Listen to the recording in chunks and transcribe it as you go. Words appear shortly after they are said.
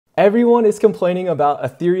Everyone is complaining about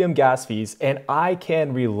Ethereum gas fees, and I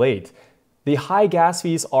can relate. The high gas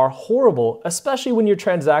fees are horrible, especially when you're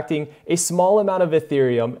transacting a small amount of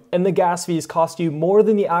Ethereum and the gas fees cost you more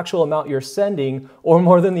than the actual amount you're sending or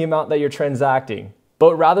more than the amount that you're transacting.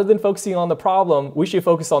 But rather than focusing on the problem, we should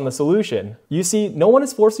focus on the solution. You see, no one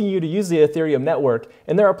is forcing you to use the Ethereum network,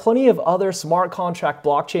 and there are plenty of other smart contract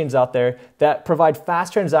blockchains out there that provide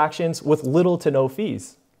fast transactions with little to no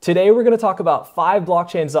fees. Today, we're going to talk about 5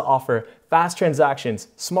 blockchains that offer fast transactions,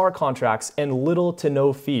 smart contracts, and little to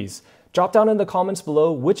no fees. Drop down in the comments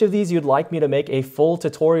below which of these you'd like me to make a full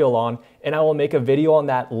tutorial on, and I will make a video on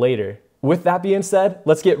that later. With that being said,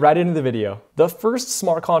 let's get right into the video. The first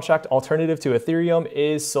smart contract alternative to Ethereum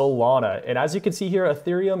is Solana. And as you can see here,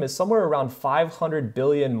 Ethereum is somewhere around 500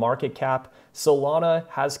 billion market cap. Solana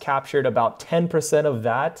has captured about 10% of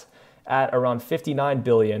that at around 59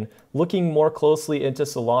 billion. Looking more closely into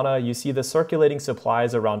Solana, you see the circulating supply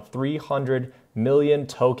is around 300 million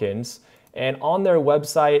tokens. And on their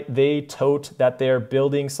website, they tote that they're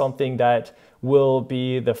building something that will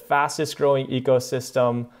be the fastest growing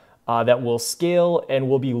ecosystem that will scale and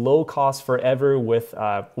will be low cost forever with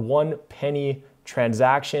 1 penny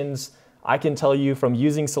transactions. I can tell you from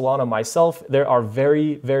using Solana myself, there are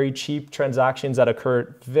very, very cheap transactions that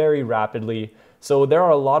occur very rapidly. So there are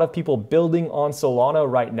a lot of people building on Solana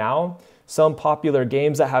right now. Some popular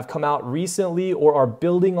games that have come out recently or are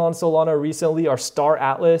building on Solana recently are Star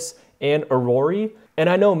Atlas and Aurora. And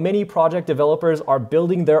I know many project developers are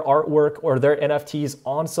building their artwork or their NFTs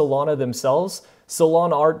on Solana themselves.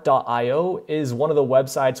 SolanaArt.io is one of the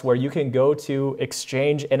websites where you can go to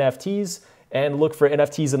exchange NFTs and look for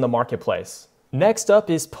NFTs in the marketplace. Next up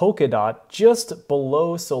is Polkadot, just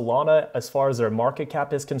below Solana as far as their market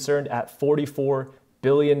cap is concerned at $44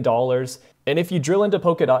 billion. And if you drill into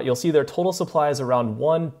Polkadot, you'll see their total supply is around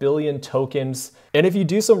 1 billion tokens. And if you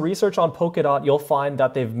do some research on Polkadot, you'll find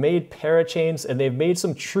that they've made parachains and they've made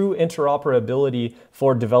some true interoperability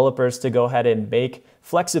for developers to go ahead and make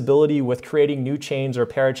flexibility with creating new chains or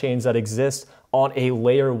parachains that exist on a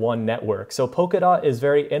layer 1 network. So Polkadot is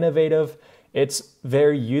very innovative. It's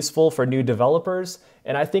very useful for new developers,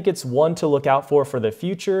 and I think it's one to look out for the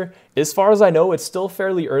future. As far as I know, it's still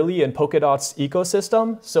fairly early in Polkadot's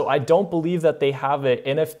ecosystem, so I don't believe that they have an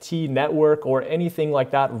NFT network or anything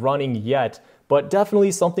like that running yet, but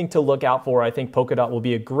definitely something to look out for. I think Polkadot will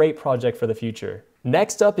be a great project for the future.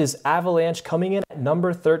 Next up is Avalanche, coming in at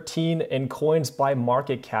number 13 in coins by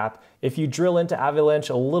market cap. If you drill into Avalanche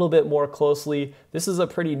a little bit more closely, this is a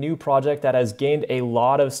pretty new project that has gained a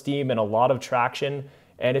lot of steam and a lot of traction.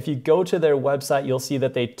 And if you go to their website, you'll see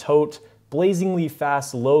that they tote blazingly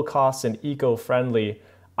fast, low cost, and eco-friendly.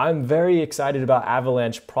 I'm very excited about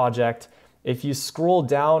Avalanche project. If you scroll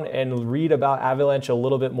down and read about Avalanche a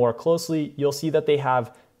little bit more closely, you'll see that they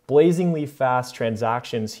have blazingly fast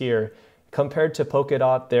transactions here. Compared to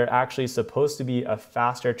Polkadot, they're actually supposed to be a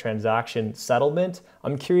faster transaction settlement.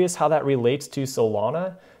 I'm curious how that relates to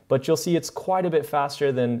Solana, but you'll see it's quite a bit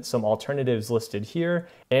faster than some alternatives listed here.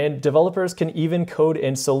 And developers can even code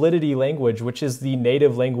in Solidity language, which is the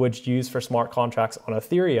native language used for smart contracts on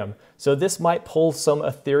Ethereum. So this might pull some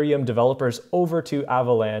Ethereum developers over to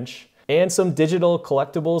Avalanche. And some digital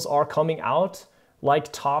collectibles are coming out, like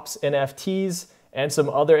Topps NFTs. And some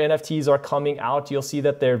other NFTs are coming out. You'll see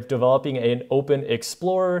that they're developing an open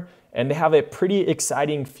explorer and they have a pretty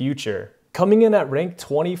exciting future. Coming in at rank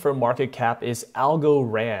 20 for market cap is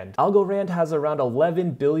Algorand. Algorand has around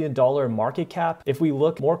 $11 billion market cap. If we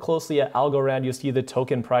look more closely at Algorand, you'll see the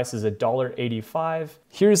token price is $1.85.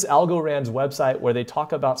 Here's Algorand's website where they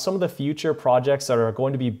talk about some of the future projects that are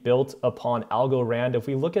going to be built upon Algorand. If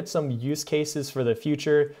we look at some use cases for the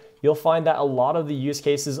future, you'll find that a lot of the use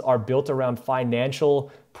cases are built around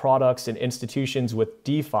financial products and institutions with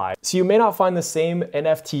DeFi. So you may not find the same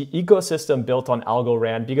NFT ecosystem built on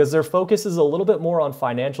Algorand because their focus is a little bit more on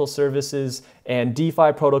financial services and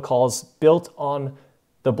DeFi protocols built on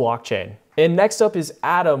the blockchain. And next up is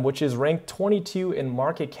Atom, which is ranked 22 in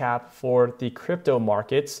market cap for the crypto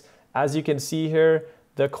markets. As you can see here,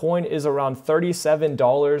 the coin is around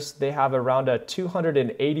 $37. They have around a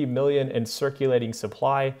 280 million in circulating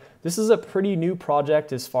supply. This is a pretty new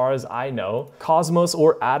project as far as I know. Cosmos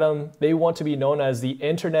or Atom, they want to be known as the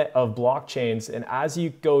internet of blockchains. And as you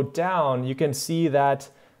go down, you can see that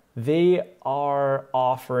they are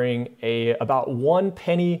offering about 1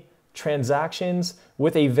 penny transactions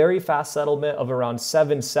with a very fast settlement of around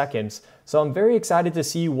 7 seconds. So I'm very excited to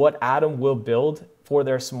see what Atom will build for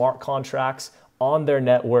their smart contracts on their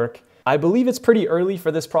network. I believe it's pretty early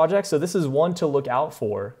for this project, so this is one to look out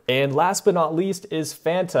for. And last but not least is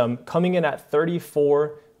Fantom, coming in at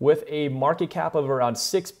 $34 with a market cap of around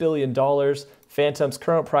 $6 billion. Fantom's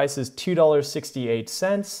current price is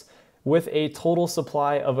 $2.68 with a total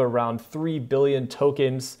supply of around 3 billion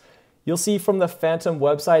tokens. You'll see from the Fantom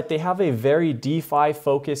website, they have a very DeFi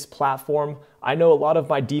focused platform. I know a lot of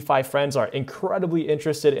my DeFi friends are incredibly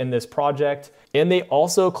interested in this project, and they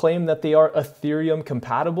also claim that they are Ethereum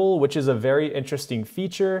compatible, which is a very interesting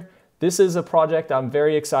feature. This is a project I'm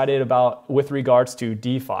very excited about with regards to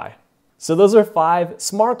DeFi. So those are 5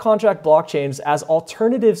 smart contract blockchains as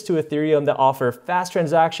alternatives to Ethereum that offer fast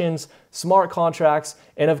transactions, smart contracts,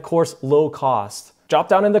 and of course, low cost. Drop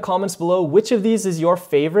down in the comments below which of these is your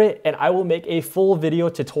favorite, and I will make a full video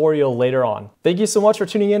tutorial later on. Thank you so much for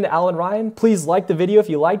tuning in to Allan Ryan. Please like the video if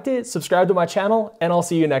you liked it, subscribe to my channel, and I'll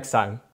see you next time.